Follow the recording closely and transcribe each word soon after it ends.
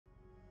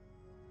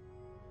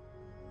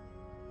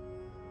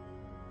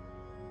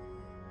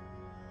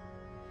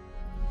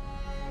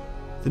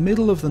The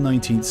middle of the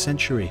 19th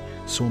century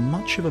saw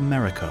much of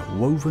America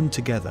woven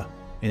together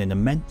in an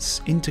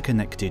immense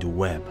interconnected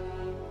web,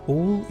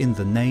 all in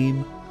the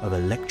name of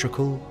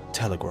electrical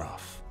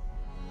telegraph.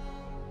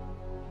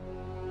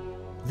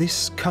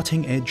 This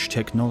cutting-edge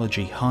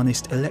technology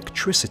harnessed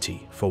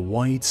electricity for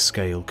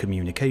wide-scale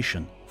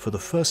communication for the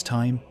first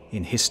time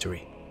in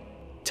history.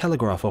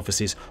 Telegraph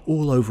offices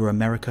all over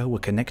America were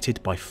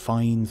connected by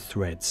fine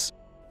threads.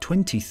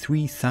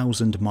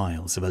 23,000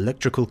 miles of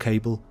electrical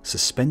cable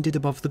suspended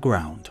above the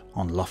ground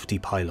on lofty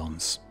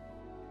pylons.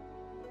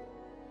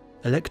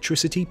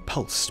 Electricity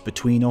pulsed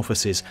between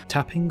offices,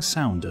 tapping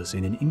sounders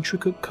in an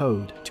intricate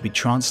code to be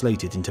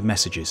translated into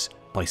messages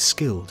by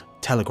skilled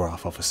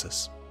telegraph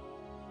officers.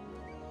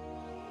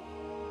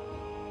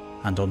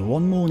 And on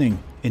one morning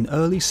in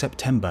early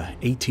September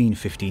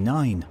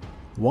 1859,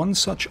 one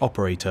such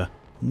operator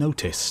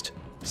noticed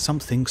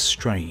something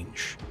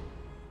strange.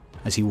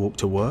 As he walked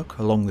to work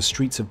along the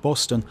streets of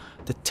Boston,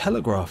 the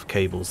telegraph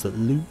cables that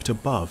looped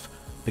above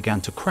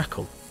began to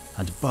crackle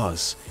and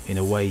buzz in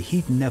a way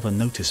he'd never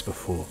noticed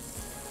before.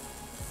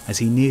 As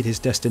he neared his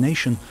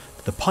destination,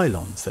 the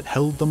pylons that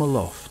held them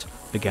aloft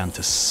began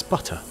to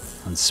sputter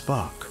and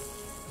spark.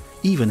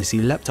 Even as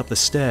he leapt up the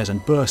stairs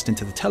and burst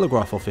into the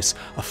telegraph office,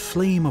 a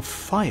flame of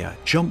fire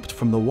jumped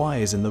from the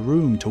wires in the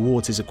room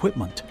towards his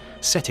equipment,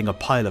 setting a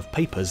pile of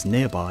papers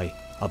nearby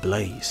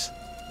ablaze.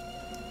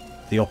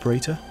 The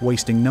operator,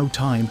 wasting no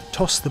time,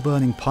 tossed the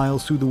burning pile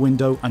through the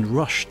window and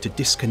rushed to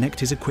disconnect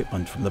his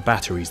equipment from the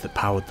batteries that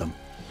powered them.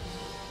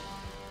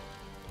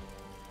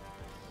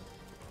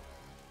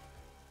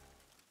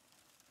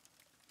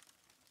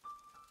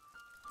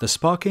 The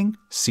sparking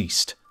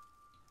ceased,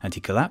 and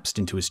he collapsed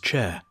into his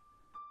chair.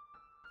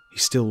 He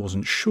still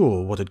wasn't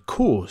sure what had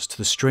caused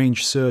the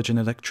strange surge in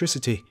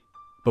electricity,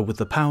 but with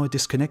the power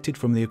disconnected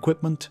from the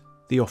equipment,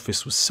 the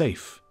office was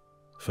safe,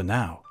 for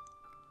now.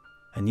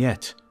 And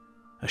yet,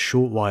 a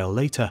short while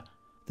later,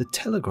 the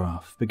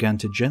telegraph began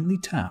to gently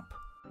tap,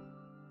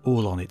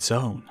 all on its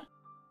own.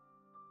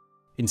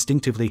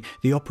 Instinctively,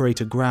 the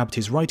operator grabbed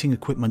his writing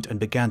equipment and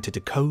began to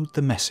decode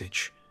the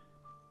message.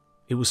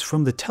 It was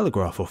from the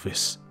telegraph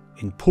office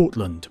in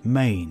Portland,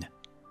 Maine,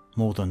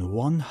 more than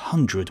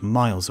 100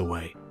 miles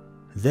away.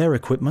 Their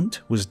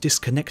equipment was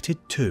disconnected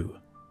too.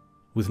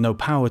 With no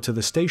power to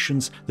the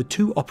stations, the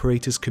two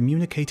operators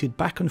communicated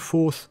back and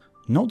forth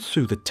not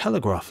through the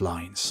telegraph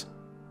lines,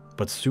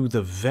 but through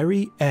the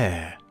very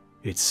air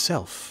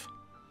itself.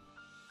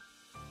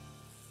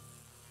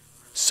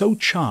 So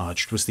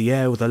charged was the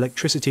air with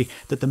electricity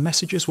that the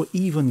messages were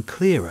even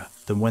clearer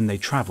than when they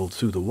travelled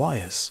through the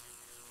wires.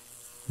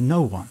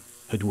 No one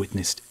had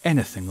witnessed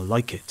anything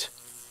like it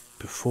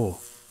before.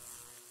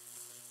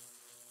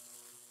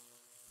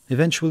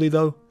 Eventually,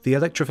 though, the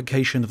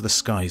electrification of the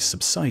skies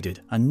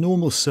subsided and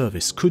normal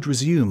service could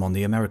resume on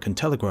the American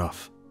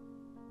telegraph.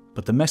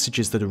 But the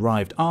messages that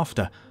arrived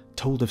after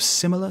told of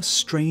similar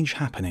strange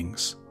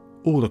happenings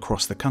all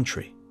across the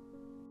country.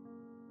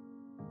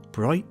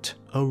 Bright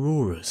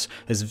auroras,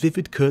 as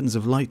vivid curtains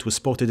of light were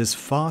spotted as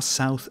far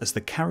south as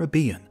the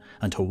Caribbean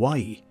and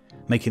Hawaii,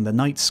 making the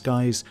night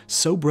skies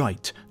so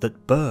bright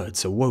that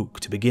birds awoke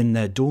to begin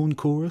their dawn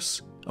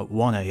chorus at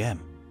 1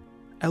 a.m.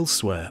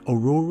 Elsewhere,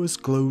 auroras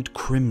glowed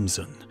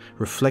crimson,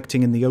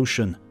 reflecting in the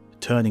ocean,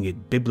 turning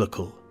it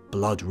biblical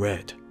blood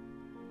red.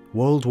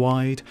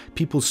 Worldwide,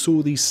 people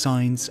saw these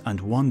signs and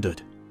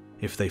wondered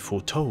if they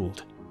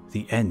foretold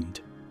the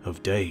end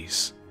of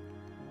days.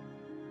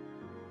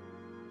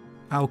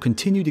 Our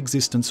continued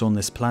existence on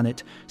this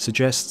planet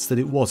suggests that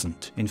it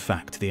wasn't, in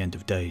fact, the end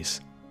of days.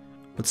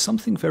 But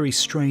something very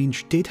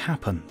strange did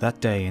happen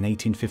that day in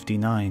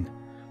 1859,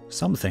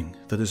 something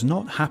that has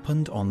not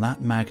happened on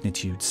that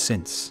magnitude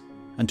since.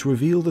 And to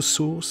reveal the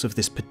source of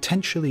this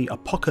potentially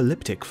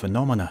apocalyptic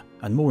phenomena,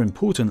 and more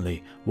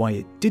importantly, why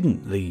it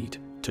didn't lead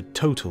to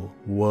total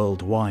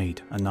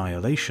worldwide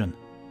annihilation,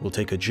 we'll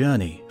take a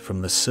journey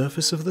from the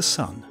surface of the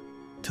sun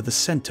to the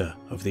center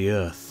of the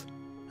Earth,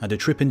 and a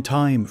trip in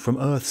time from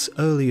Earth's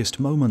earliest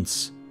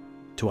moments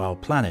to our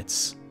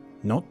planet's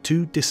not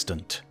too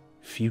distant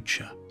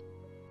future.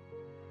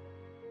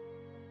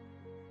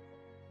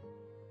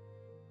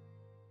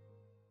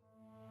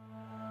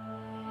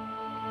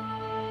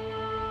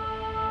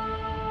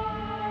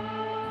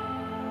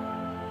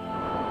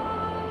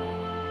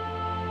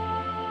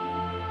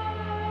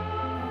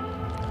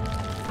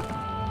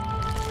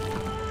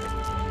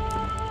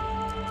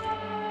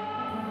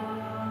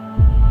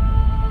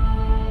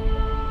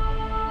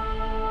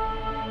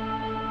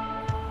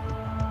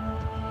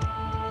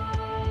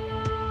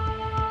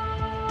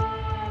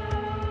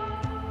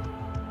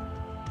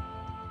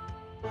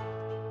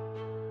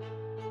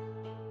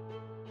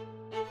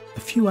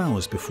 A few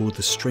hours before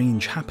the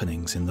strange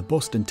happenings in the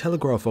Boston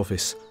Telegraph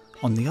office,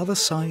 on the other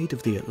side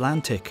of the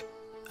Atlantic,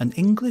 an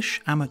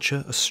English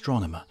amateur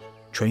astronomer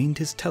trained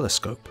his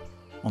telescope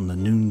on the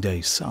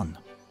noonday sun.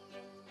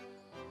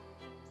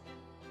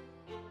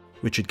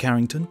 Richard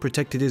Carrington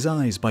protected his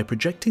eyes by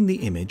projecting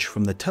the image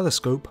from the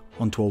telescope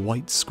onto a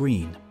white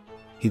screen.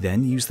 He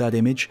then used that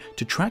image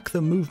to track the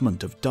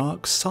movement of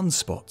dark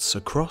sunspots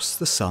across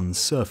the sun's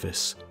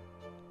surface.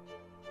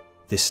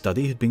 This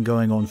study had been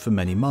going on for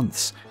many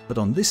months, but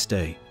on this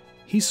day,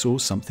 he saw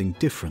something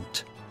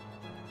different.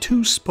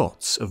 2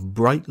 spots of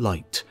bright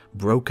light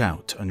broke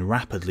out and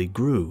rapidly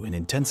grew in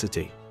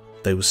intensity.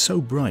 They were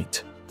so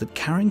bright that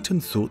Carrington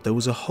thought there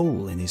was a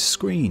hole in his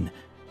screen,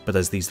 but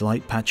as these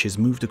light patches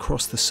moved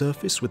across the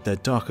surface with their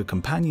darker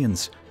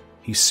companions,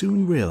 he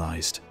soon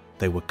realized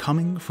they were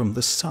coming from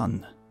the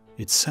sun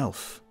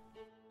itself.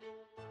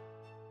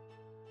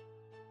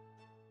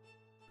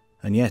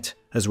 And yet,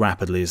 as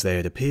rapidly as they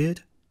had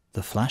appeared,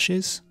 the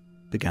flashes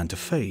began to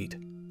fade.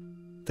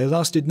 They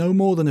lasted no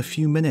more than a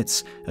few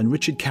minutes, and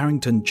Richard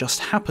Carrington just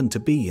happened to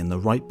be in the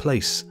right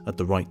place at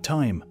the right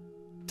time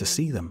to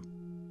see them.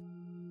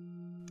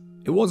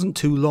 It wasn't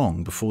too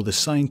long before the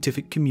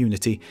scientific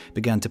community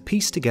began to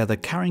piece together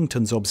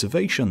Carrington's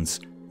observations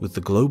with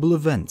the global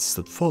events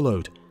that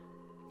followed,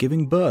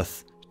 giving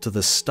birth to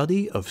the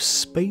study of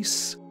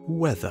space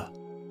weather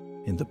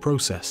in the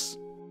process.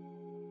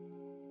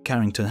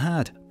 Carrington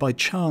had, by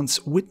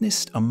chance,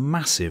 witnessed a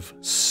massive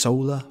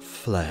solar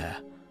flare,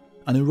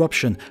 an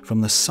eruption from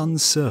the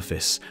sun's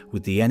surface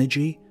with the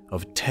energy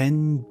of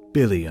 10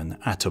 billion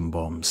atom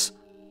bombs.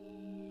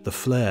 The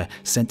flare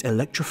sent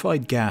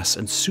electrified gas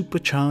and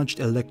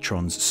supercharged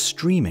electrons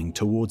streaming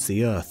towards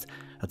the Earth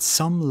at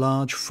some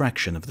large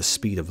fraction of the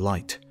speed of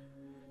light.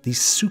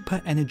 These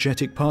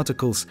super-energetic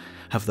particles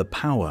have the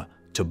power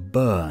to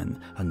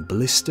burn and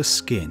blister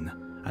skin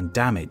and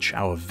damage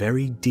our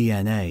very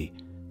DNA,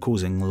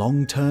 causing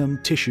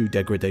long-term tissue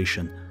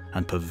degradation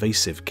and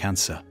pervasive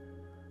cancer.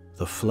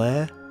 The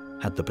flare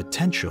had the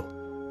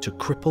potential to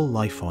cripple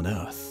life on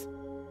Earth.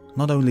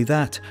 Not only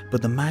that,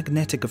 but the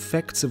magnetic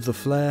effects of the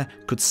flare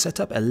could set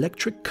up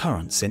electric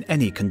currents in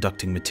any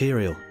conducting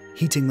material,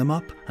 heating them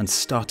up and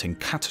starting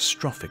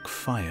catastrophic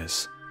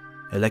fires.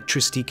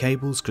 Electricity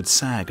cables could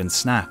sag and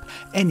snap,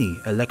 any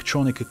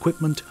electronic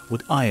equipment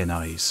would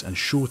ionize and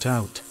short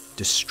out,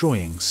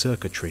 destroying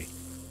circuitry.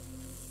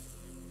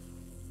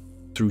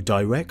 Through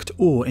direct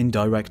or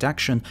indirect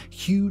action,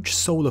 huge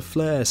solar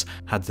flares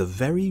had the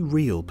very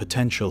real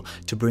potential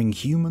to bring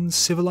human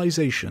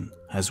civilization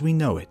as we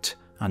know it,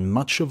 and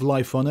much of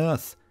life on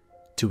Earth,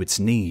 to its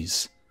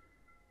knees.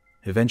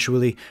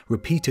 Eventually,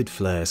 repeated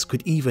flares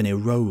could even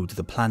erode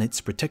the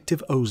planet's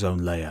protective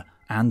ozone layer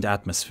and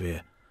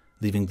atmosphere,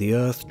 leaving the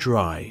Earth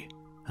dry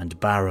and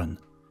barren,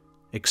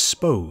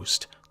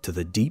 exposed to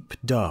the deep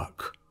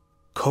dark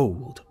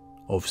cold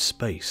of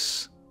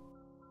space.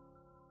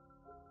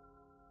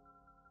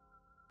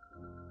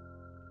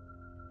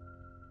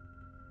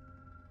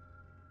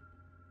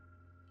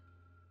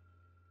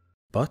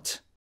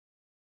 But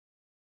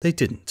they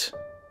didn't.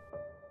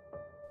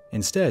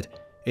 Instead,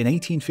 in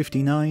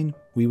 1859,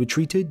 we were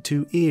treated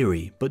to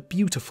eerie but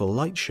beautiful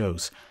light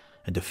shows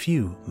and a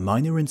few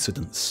minor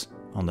incidents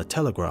on the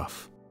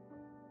telegraph.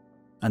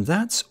 And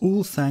that's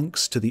all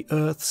thanks to the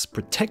Earth's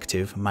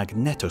protective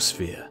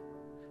magnetosphere.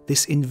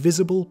 This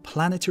invisible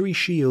planetary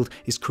shield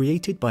is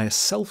created by a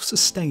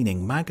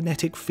self-sustaining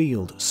magnetic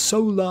field so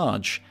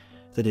large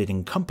that it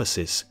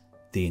encompasses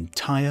the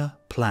entire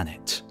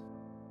planet.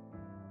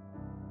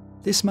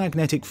 This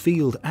magnetic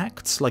field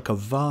acts like a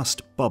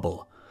vast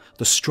bubble.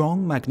 The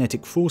strong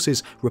magnetic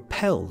forces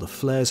repel the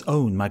flare's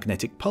own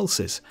magnetic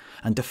pulses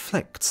and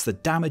deflects the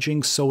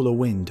damaging solar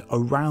wind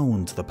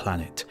around the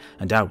planet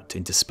and out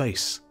into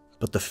space.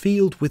 But the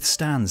field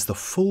withstands the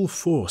full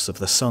force of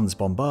the sun's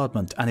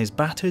bombardment and is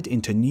battered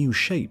into new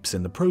shapes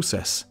in the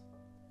process.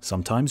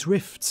 Sometimes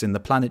rifts in the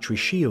planetary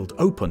shield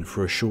open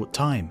for a short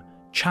time,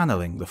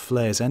 channeling the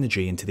flare's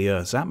energy into the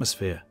Earth's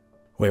atmosphere,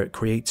 where it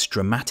creates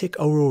dramatic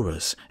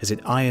auroras as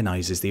it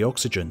ionizes the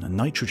oxygen and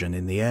nitrogen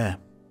in the air.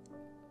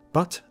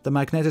 But the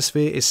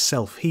magnetosphere is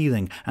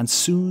self-healing and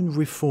soon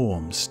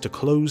reforms to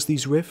close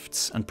these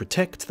rifts and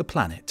protect the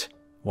planet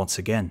once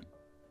again.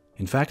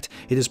 In fact,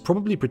 it has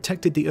probably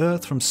protected the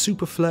Earth from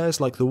super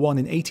flares like the one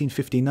in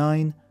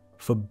 1859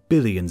 for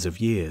billions of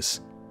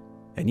years.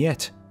 And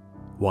yet,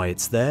 why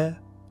it's there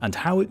and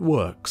how it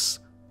works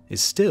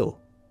is still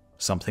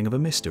something of a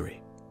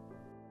mystery.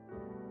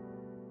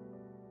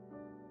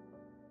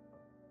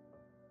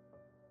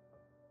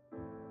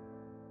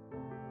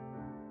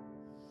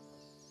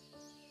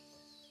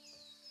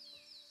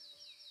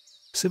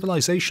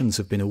 Civilizations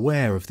have been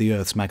aware of the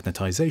Earth's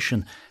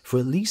magnetization for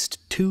at least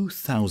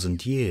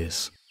 2,000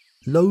 years.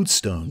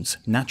 Lodestones,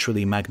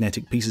 naturally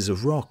magnetic pieces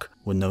of rock,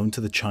 were known to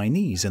the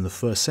Chinese in the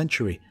 1st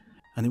century,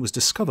 and it was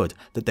discovered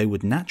that they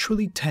would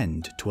naturally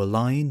tend to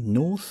align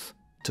north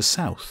to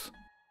south.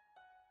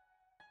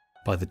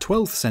 By the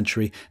 12th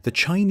century, the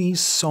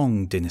Chinese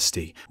Song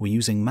dynasty were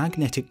using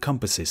magnetic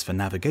compasses for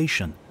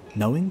navigation,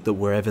 knowing that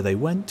wherever they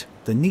went,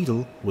 the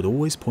needle would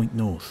always point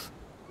north.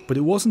 But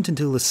it wasn't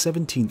until the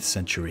 17th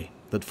century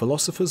that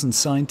philosophers and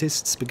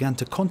scientists began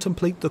to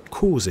contemplate the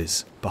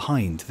causes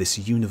behind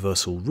this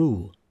universal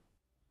rule.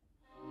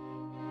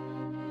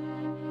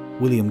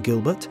 William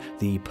Gilbert,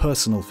 the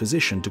personal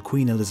physician to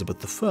Queen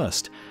Elizabeth I,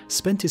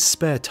 spent his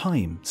spare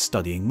time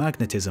studying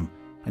magnetism,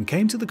 and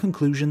came to the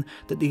conclusion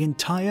that the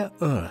entire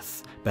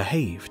Earth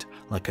behaved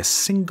like a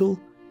single,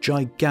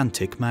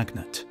 gigantic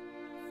magnet.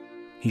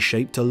 He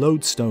shaped a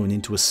lodestone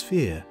into a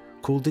sphere,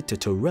 called it a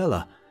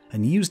torella,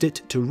 and used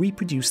it to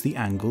reproduce the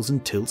angles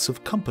and tilts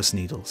of compass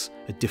needles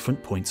at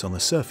different points on the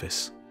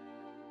surface.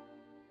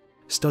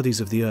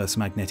 Studies of the Earth's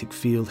magnetic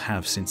field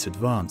have since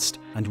advanced,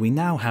 and we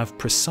now have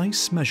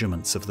precise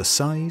measurements of the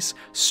size,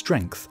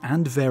 strength,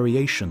 and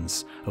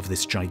variations of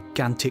this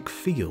gigantic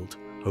field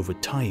over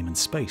time and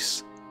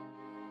space.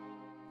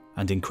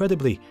 And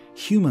incredibly,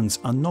 humans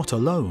are not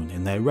alone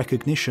in their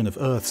recognition of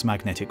Earth's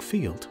magnetic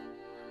field.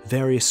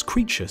 Various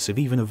creatures have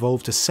even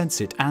evolved to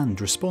sense it and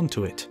respond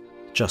to it,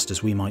 just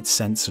as we might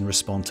sense and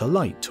respond to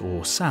light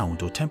or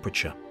sound or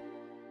temperature.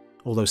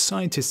 Although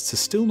scientists are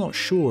still not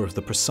sure of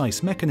the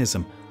precise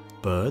mechanism,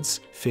 birds,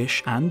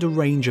 fish, and a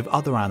range of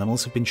other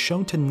animals have been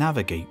shown to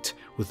navigate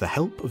with the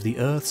help of the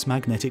Earth's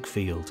magnetic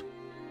field.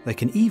 They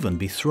can even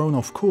be thrown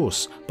off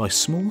course by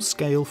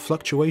small-scale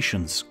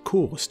fluctuations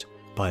caused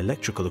by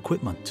electrical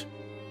equipment.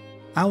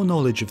 Our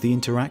knowledge of the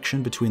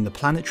interaction between the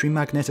planetary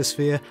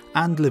magnetosphere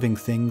and living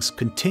things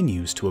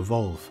continues to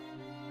evolve,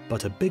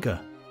 but a bigger,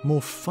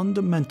 more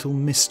fundamental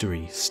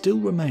mystery still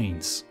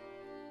remains.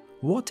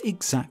 What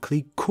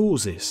exactly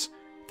causes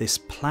this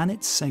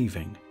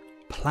planet-saving,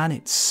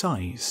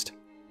 planet-sized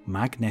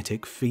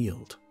magnetic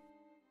field?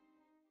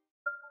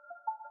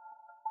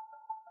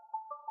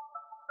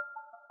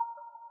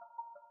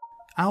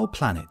 Our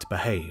planet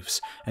behaves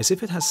as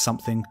if it has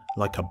something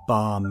like a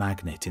bar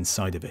magnet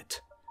inside of it.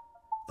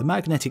 The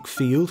magnetic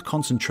field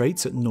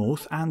concentrates at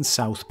north and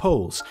south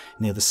poles,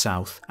 near the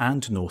south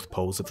and north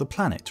poles of the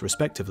planet,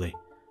 respectively.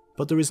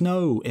 But there is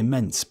no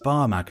immense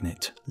bar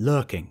magnet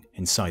lurking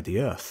inside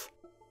the Earth.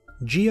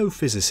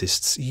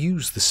 Geophysicists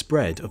use the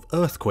spread of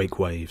earthquake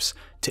waves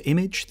to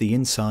image the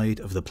inside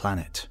of the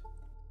planet.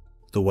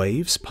 The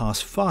waves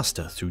pass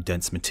faster through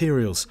dense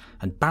materials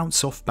and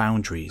bounce off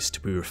boundaries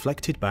to be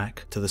reflected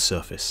back to the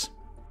surface.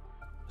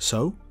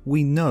 So,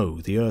 we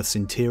know the Earth's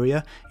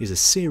interior is a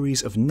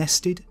series of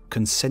nested,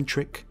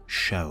 concentric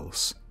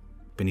shells.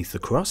 Beneath the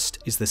crust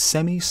is the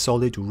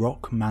semi-solid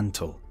rock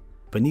mantle.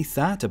 Beneath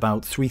that,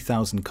 about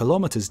 3,000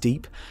 kilometers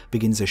deep,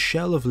 begins a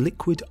shell of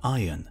liquid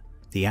iron,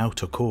 the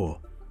outer core.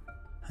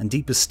 And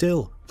deeper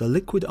still, the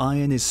liquid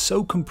iron is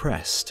so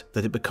compressed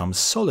that it becomes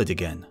solid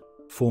again,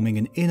 forming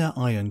an inner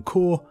iron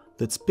core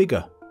that's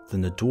bigger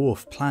than the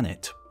dwarf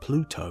planet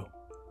Pluto.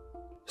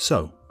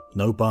 So,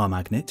 no bar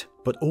magnet,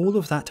 but all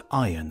of that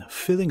iron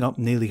filling up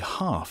nearly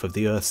half of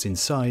the Earth's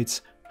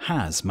insides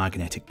has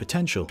magnetic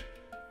potential.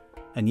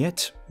 And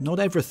yet, not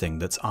everything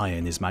that's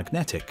iron is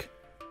magnetic.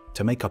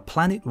 To make a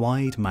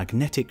planet-wide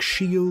magnetic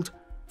shield,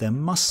 there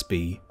must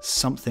be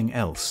something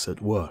else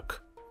at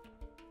work.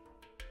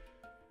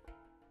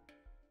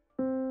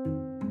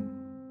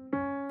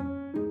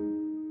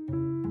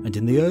 And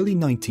in the early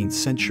 19th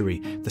century,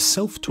 the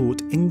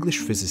self-taught English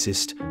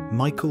physicist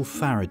Michael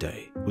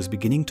Faraday was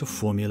beginning to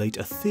formulate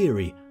a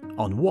theory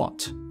on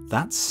what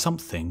that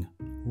something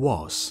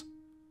was.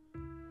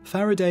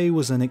 Faraday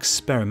was an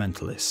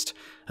experimentalist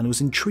and was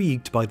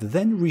intrigued by the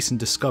then recent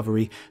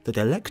discovery that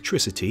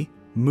electricity,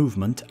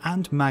 movement,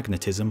 and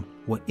magnetism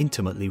were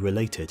intimately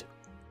related.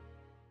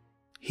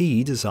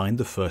 He designed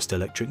the first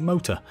electric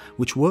motor,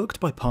 which worked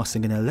by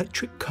passing an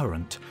electric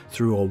current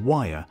through a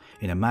wire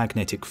in a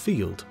magnetic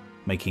field,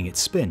 making it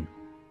spin.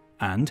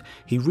 And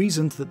he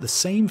reasoned that the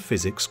same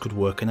physics could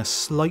work in a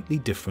slightly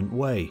different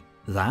way,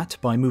 that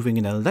by moving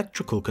an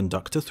electrical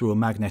conductor through a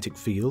magnetic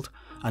field,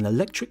 an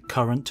electric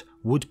current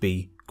would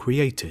be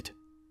created.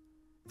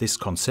 This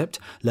concept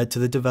led to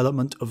the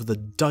development of the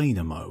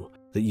dynamo,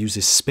 that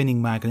uses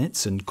spinning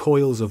magnets and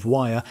coils of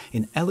wire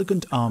in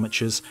elegant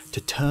armatures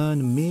to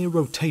turn mere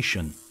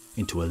rotation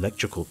into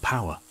electrical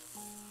power.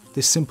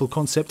 This simple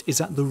concept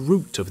is at the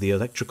root of the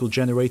electrical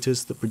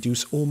generators that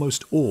produce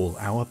almost all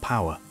our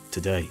power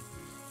today.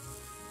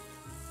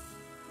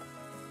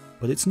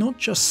 But it's not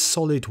just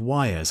solid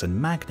wires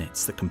and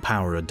magnets that can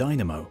power a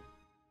dynamo.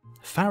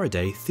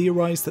 Faraday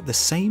theorized that the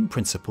same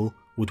principle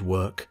would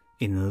work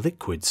in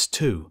liquids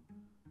too.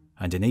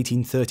 And in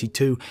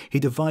 1832 he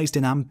devised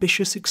an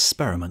ambitious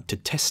experiment to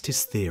test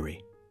his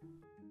theory.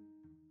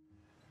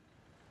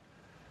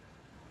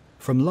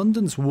 From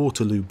London's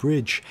Waterloo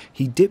Bridge,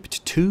 he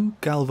dipped 2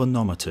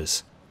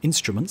 galvanometers,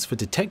 instruments for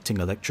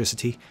detecting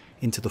electricity,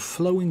 into the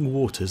flowing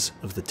waters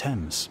of the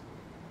Thames.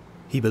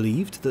 He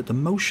believed that the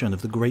motion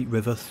of the great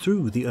river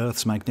through the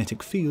Earth's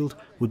magnetic field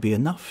would be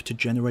enough to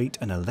generate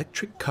an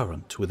electric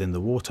current within the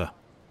water.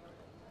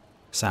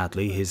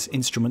 Sadly, his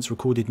instruments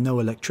recorded no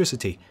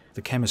electricity.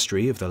 The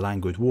chemistry of the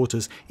languid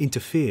waters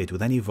interfered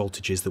with any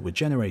voltages that were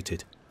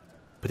generated.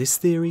 But his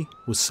theory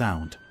was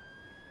sound.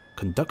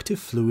 Conductive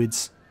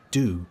fluids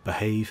do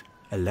behave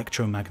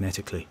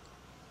electromagnetically.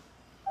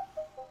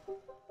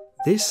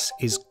 This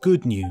is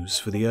good news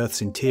for the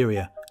Earth's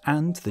interior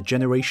and the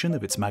generation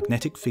of its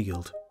magnetic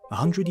field.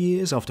 100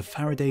 years after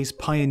Faraday's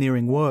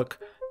pioneering work,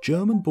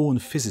 German-born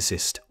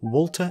physicist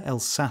Walter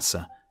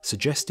Elsasser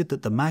suggested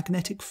that the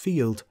magnetic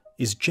field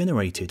is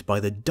generated by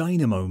the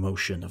dynamo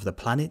motion of the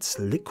planet's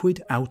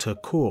liquid outer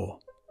core.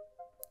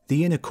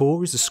 The inner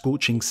core is a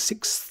scorching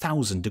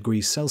 6,000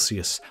 degrees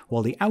Celsius,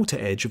 while the outer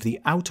edge of the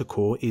outer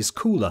core is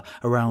cooler,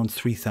 around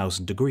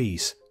 3,000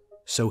 degrees.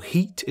 So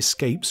heat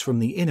escapes from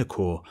the inner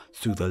core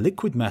through the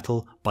liquid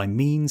metal by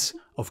means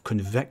of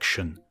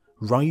convection,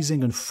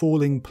 rising and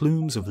falling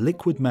plumes of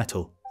liquid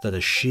metal that are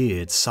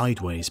sheared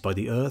sideways by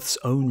the Earth's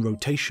own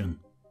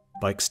rotation.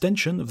 By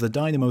extension of the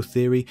dynamo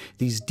theory,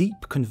 these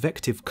deep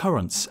convective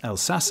currents,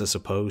 ESA&NASA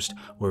supposed,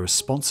 were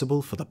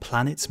responsible for the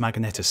planet's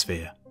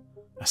magnetosphere,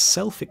 a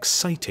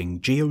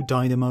self-exciting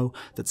geodynamo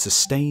that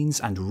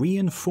sustains and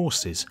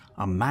reinforces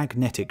a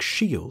magnetic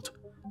shield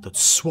that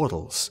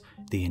swaddles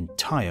the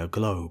entire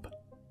globe.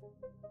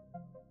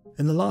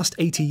 In the last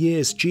 80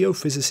 years,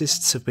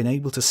 geophysicists have been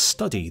able to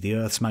study the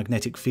Earth's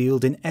magnetic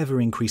field in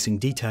ever-increasing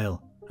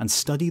detail and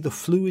study the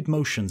fluid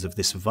motions of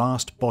this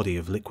vast body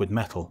of liquid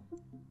metal.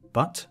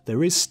 But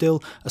there is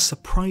still a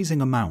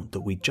surprising amount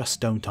that we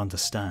just don't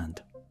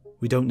understand.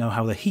 We don't know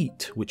how the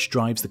heat, which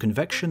drives the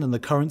convection and the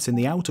currents in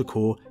the outer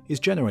core, is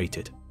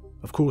generated.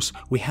 Of course,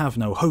 we have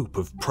no hope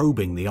of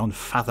probing the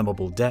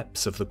unfathomable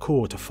depths of the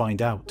core to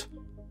find out.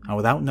 And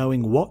without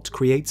knowing what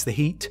creates the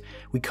heat,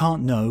 we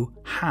can't know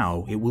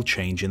how it will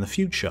change in the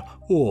future,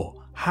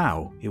 or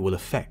how it will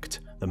affect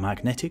the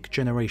magnetic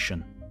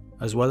generation.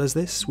 As well as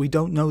this, we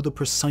don't know the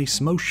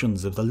precise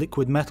motions of the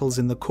liquid metals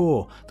in the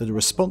core that are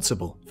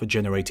responsible for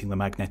generating the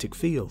magnetic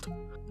field.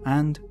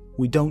 And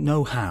we don't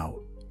know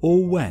how,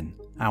 or when,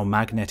 our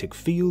magnetic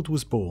field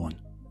was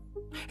born.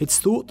 It's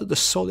thought that the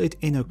solid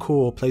inner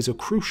core plays a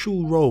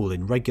crucial role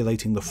in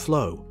regulating the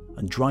flow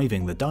and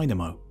driving the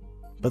dynamo.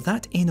 But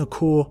that inner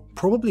core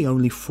probably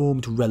only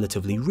formed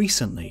relatively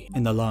recently,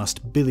 in the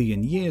last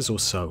billion years or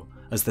so,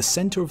 as the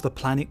centre of the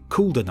planet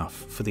cooled enough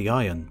for the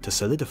iron to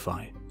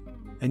solidify.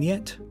 And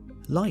yet,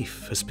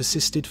 life has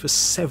persisted for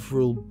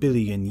several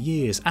billion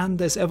years, and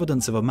there's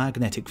evidence of a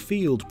magnetic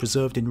field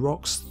preserved in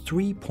rocks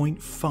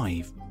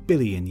 3.5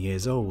 billion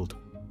years old.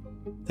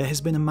 There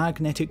has been a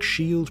magnetic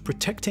shield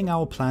protecting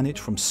our planet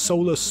from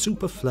solar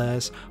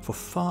superflares for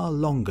far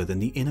longer than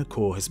the inner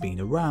core has been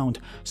around,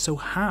 so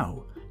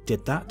how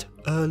did that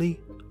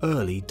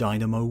early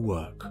dynamo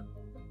work?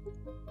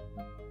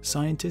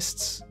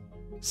 Scientists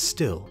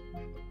still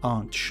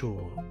aren't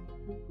sure.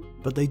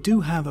 But they do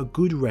have a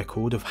good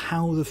record of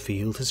how the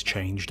field has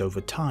changed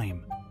over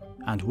time,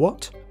 and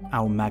what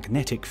our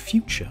magnetic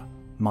future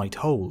might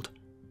hold.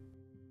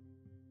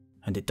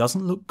 And it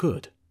doesn't look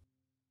good.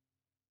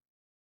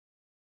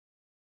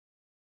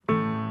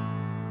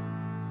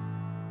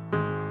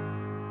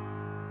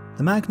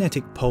 The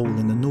magnetic pole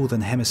in the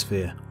northern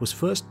hemisphere was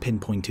first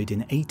pinpointed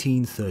in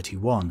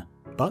 1831,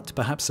 but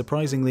perhaps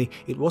surprisingly,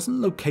 it wasn't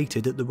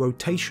located at the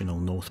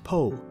rotational North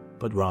Pole,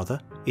 but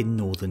rather in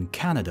northern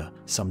Canada,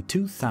 some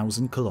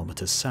 2,000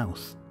 kilometers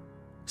south.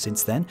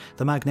 Since then,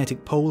 the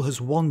magnetic pole has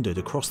wandered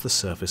across the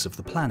surface of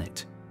the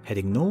planet,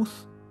 heading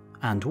north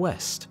and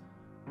west.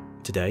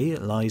 Today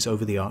it lies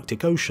over the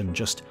Arctic Ocean,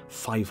 just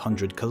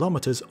 500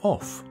 kilometers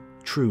off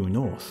true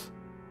north.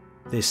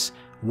 This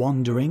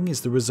wandering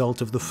is the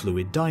result of the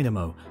fluid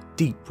dynamo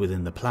deep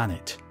within the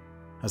planet.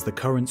 As the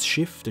currents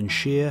shift and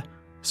shear,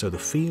 so the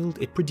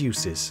field it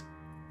produces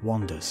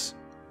wanders.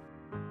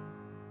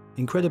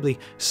 Incredibly,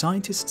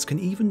 scientists can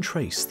even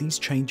trace these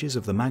changes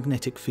of the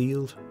magnetic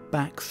field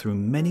back through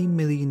many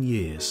million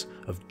years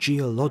of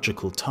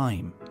geological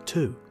time,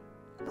 too.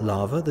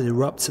 Lava that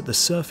erupts at the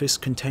surface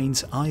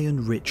contains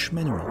iron-rich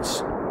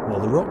minerals.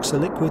 While the rocks are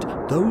liquid,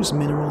 those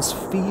minerals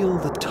feel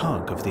the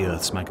tug of the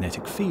Earth's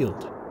magnetic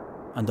field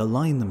and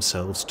align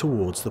themselves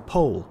towards the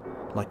pole,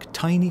 like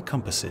tiny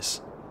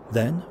compasses.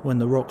 Then, when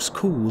the rocks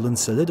cool and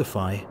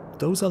solidify,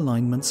 those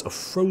alignments are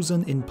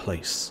frozen in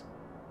place.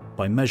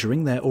 By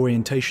measuring their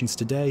orientations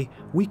today,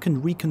 we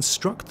can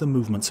reconstruct the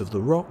movements of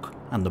the rock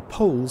and the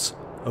poles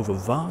over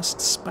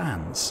vast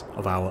spans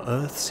of our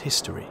Earth's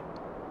history.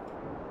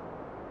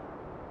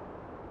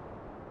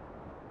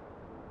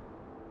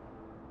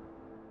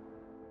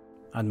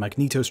 And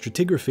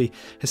magnetostratigraphy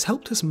has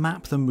helped us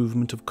map the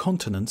movement of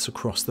continents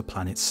across the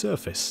planet's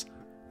surface,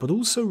 but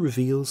also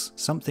reveals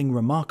something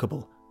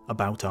remarkable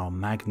about our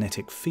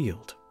magnetic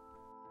field.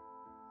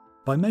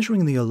 By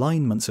measuring the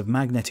alignments of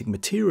magnetic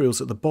materials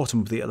at the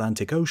bottom of the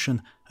Atlantic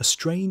Ocean, a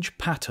strange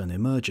pattern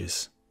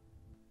emerges.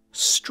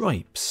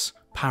 Stripes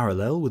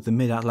parallel with the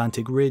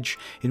mid-Atlantic ridge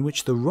in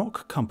which the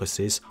rock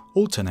compasses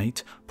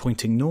alternate,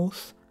 pointing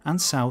north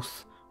and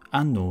south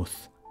and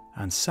north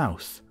and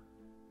south.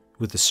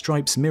 With the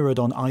stripes mirrored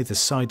on either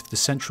side of the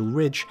central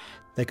ridge,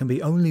 there can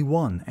be only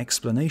one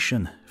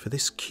explanation for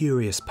this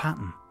curious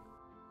pattern.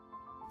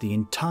 The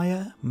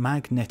entire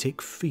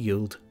magnetic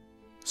field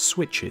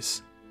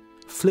switches,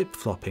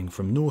 flip-flopping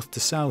from north to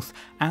south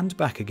and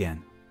back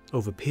again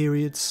over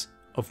periods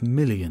of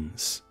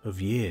millions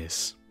of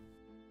years.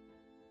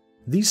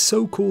 These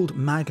so-called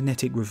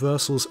magnetic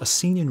reversals are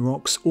seen in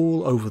rocks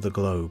all over the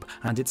globe,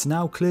 and it's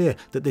now clear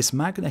that this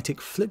magnetic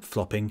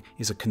flip-flopping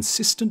is a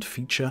consistent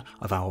feature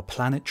of our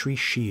planetary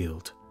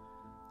shield.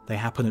 They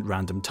happen at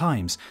random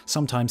times,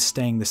 sometimes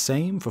staying the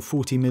same for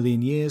 40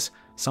 million years,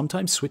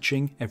 sometimes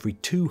switching every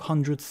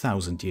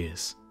 200,000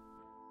 years.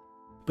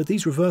 But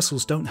these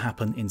reversals don't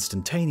happen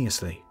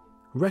instantaneously.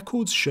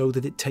 Records show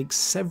that it takes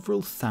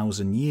several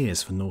thousand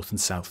years for North and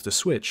South to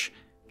switch,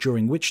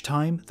 during which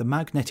time the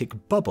magnetic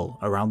bubble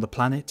around the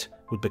planet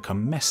would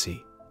become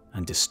messy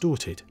and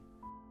distorted.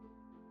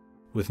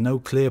 With no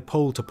clear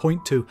pole to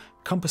point to,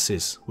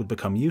 compasses would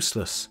become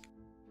useless.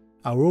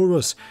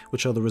 Auroras,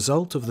 which are the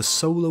result of the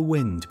solar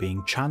wind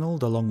being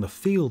channeled along the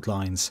field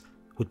lines,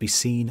 would be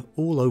seen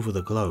all over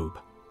the globe,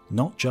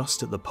 not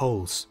just at the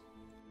poles.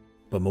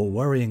 But more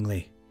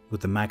worryingly,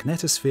 with the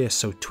magnetosphere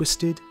so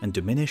twisted and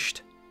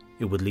diminished,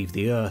 it would leave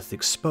the Earth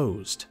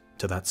exposed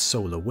to that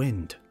solar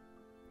wind,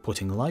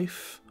 putting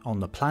life on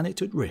the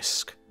planet at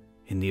risk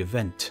in the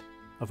event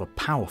of a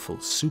powerful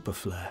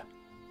superflare.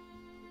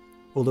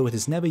 Although it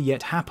has never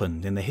yet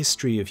happened in the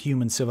history of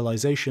human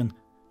civilization,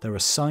 there are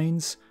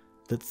signs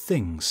that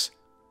things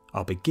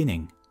are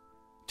beginning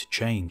to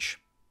change.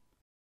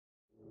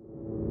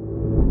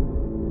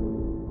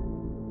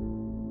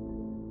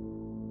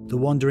 The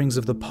wanderings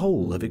of the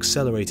pole have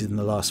accelerated in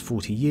the last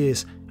 40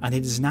 years, and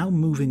it is now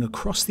moving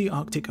across the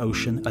Arctic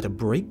Ocean at a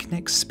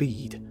breakneck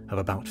speed of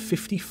about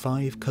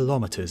 55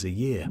 kilometers a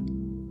year.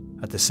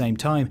 At the same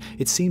time,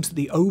 it seems that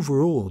the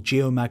overall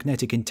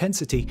geomagnetic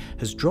intensity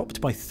has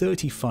dropped by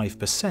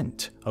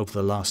 35% over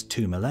the last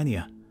 2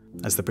 millennia,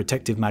 as the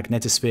protective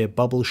magnetosphere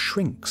bubble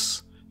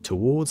shrinks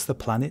towards the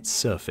planet's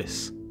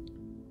surface.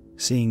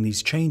 Seeing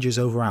these changes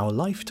over our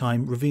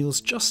lifetime reveals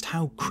just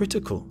how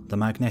critical the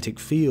magnetic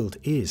field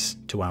is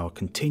to our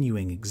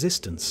continuing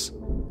existence.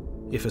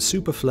 If a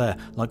superflare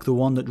like the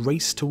one that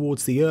raced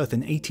towards the Earth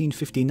in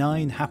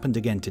 1859 happened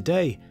again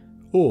today,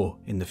 or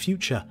in the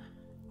future,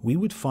 we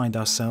would find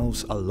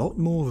ourselves a lot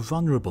more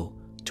vulnerable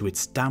to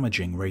its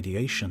damaging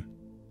radiation.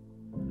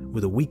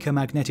 With a weaker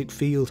magnetic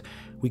field,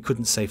 we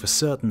couldn't say for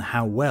certain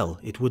how well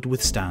it would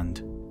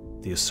withstand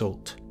the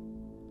assault.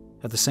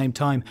 At the same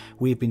time,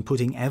 we have been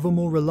putting ever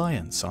more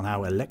reliance on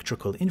our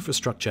electrical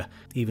infrastructure,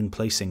 even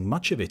placing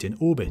much of it in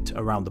orbit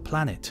around the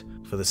planet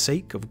for the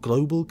sake of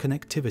global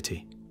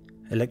connectivity.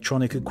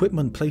 Electronic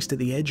equipment placed at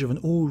the edge of an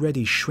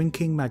already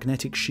shrinking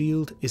magnetic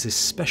shield is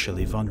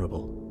especially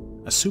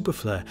vulnerable. A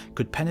superflare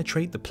could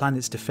penetrate the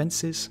planet's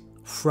defenses,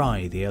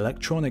 fry the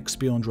electronics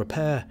beyond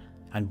repair,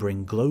 and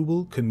bring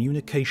global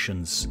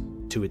communications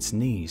to its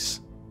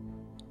knees.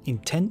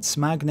 Intense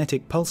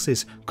magnetic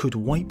pulses could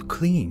wipe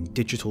clean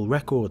digital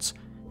records,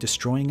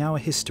 destroying our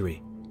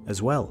history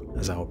as well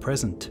as our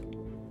present.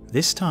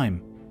 This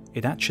time,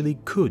 it actually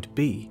could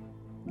be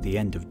the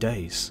end of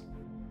days.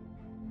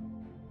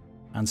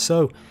 And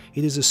so,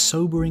 it is a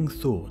sobering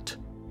thought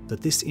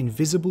that this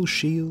invisible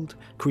shield,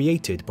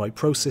 created by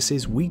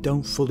processes we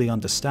don't fully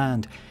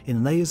understand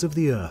in layers of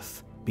the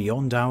Earth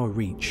beyond our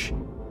reach,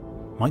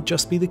 might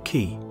just be the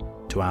key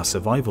to our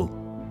survival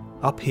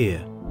up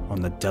here on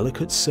the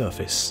delicate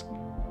surface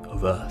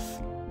of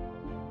Earth.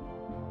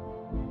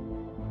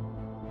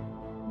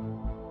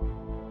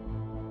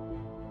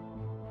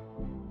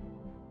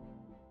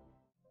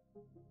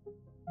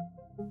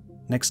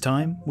 Next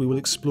time, we will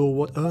explore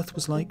what Earth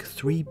was like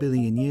 3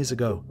 billion years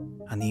ago,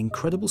 and the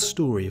incredible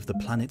story of the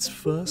planet's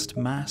first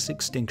mass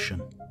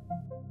extinction.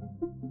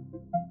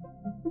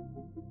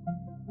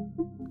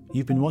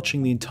 You've been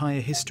watching the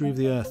entire history of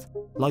the Earth.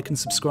 Like and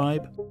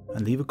subscribe,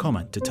 and leave a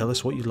comment to tell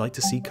us what you'd like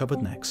to see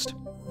covered next.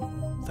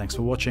 Thanks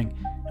for watching,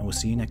 and we'll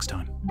see you next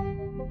time.